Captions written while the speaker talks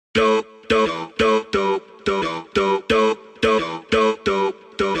We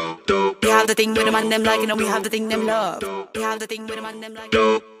have the thing with them and them like, you know, we have the thing them love. We have the thing with them and them like.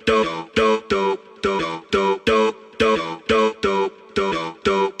 We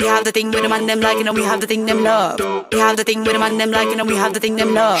have the thing with them and them like, you know, we have the thing them love. We have the thing with them and them like, you know, we have the thing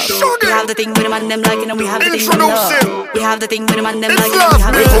them love. We have the thing with them and them like, you know, we have the thing them love. We have the thing with them and them like, you know, we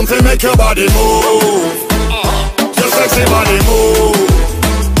have the thing. We come to make your body move. Your sexy body move.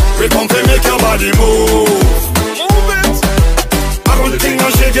 We come to make your body move. Move it. I don't think I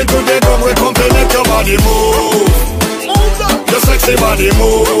shake it to the drum. We come to make your body move. Move that. Your sexy body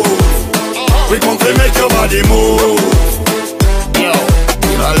move. We come to make your body move.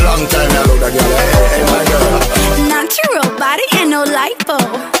 A long time I look that girl, hey, my girl. Natural body and no lipo.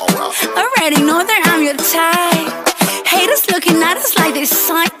 Already know that I'm your type. Haters looking at us like they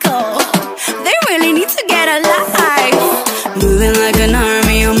psycho. They really need to get a life. Moving like an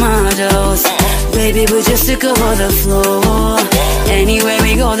army of models. Baby, we just took over the floor. Anywhere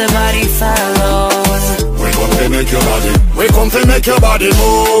we go, the body follows. We come to make your body. We come to make your body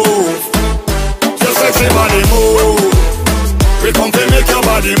move. Your sexy body move. We come to make your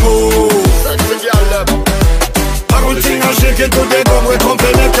body move. Sexy girl, I don't think I shake it to the drum. We come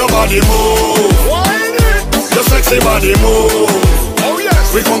to make your body move. Your sexy body move. Oh yes.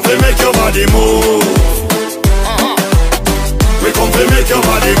 We come to make your body move. We come to make your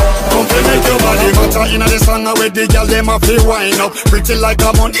body, come to make your body. Matter in the song with the girl, them a feel wind up. Pretty like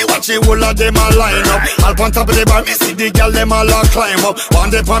a money, watch it, all of them a line up. All on top of the bar, me see the girl, them all a climb up. One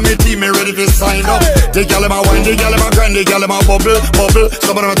day for me team, me ready to sign up. The girl, them a wine, the girl, them a grind, the girl, them a bubble, bubble.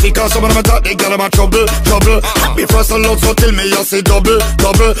 Some of them a thicker, some of them a talk, the girl, them a trouble, trouble. Happy first and loud, so till me you say double,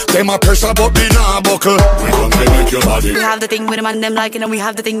 double. Them a pressure, but me nah buckle. We come to make your body. We have the thing with them and them like, you know, we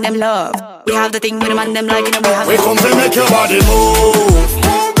have the thing them love. We have the thing with them and them like, you know, we have. We come to make your body move.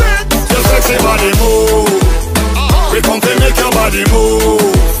 Move it. Your sexy body move. We come to make your body move.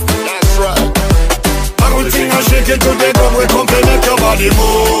 That's right. I don't think I shake it to the drum. We come to make your body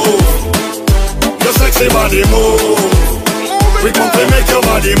move. Your sexy body move. We come to make your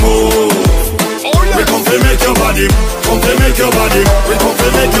body move. We come to make your body, come to make your body. We come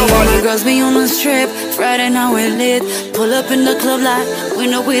to make your body. Girls be on the strip, Friday now we're lit. Pull up in the club like we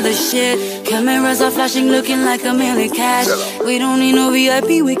know we the shit. Cameras are flashing, looking like a million cash. We don't need no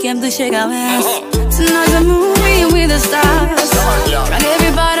VIP, we came to shake our hands. Tonight's a movie and we the stars. Drag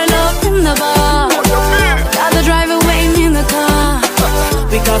everybody up in the bar. Got the driver waiting in the car.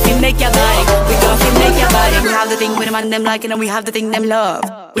 We coffee make your body, we coffee make your body. We have the thing with them and them like, you know, we have the thing them love.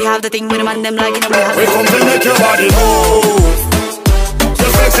 We have the thing with them and them like, you know, we have. We come to make your body move.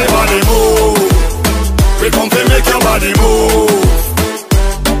 Your sexy body move. We come to make your body move.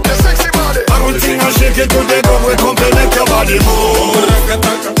 Your sexy body. I don't think I shake it to the drum. We come to make your body move.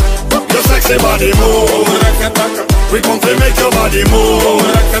 Your sexy body move. We come to make your body move.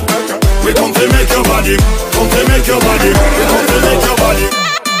 We come to make your body, come to make your body, we come to make your body.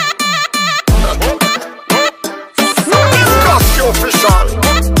 Discuss your fish.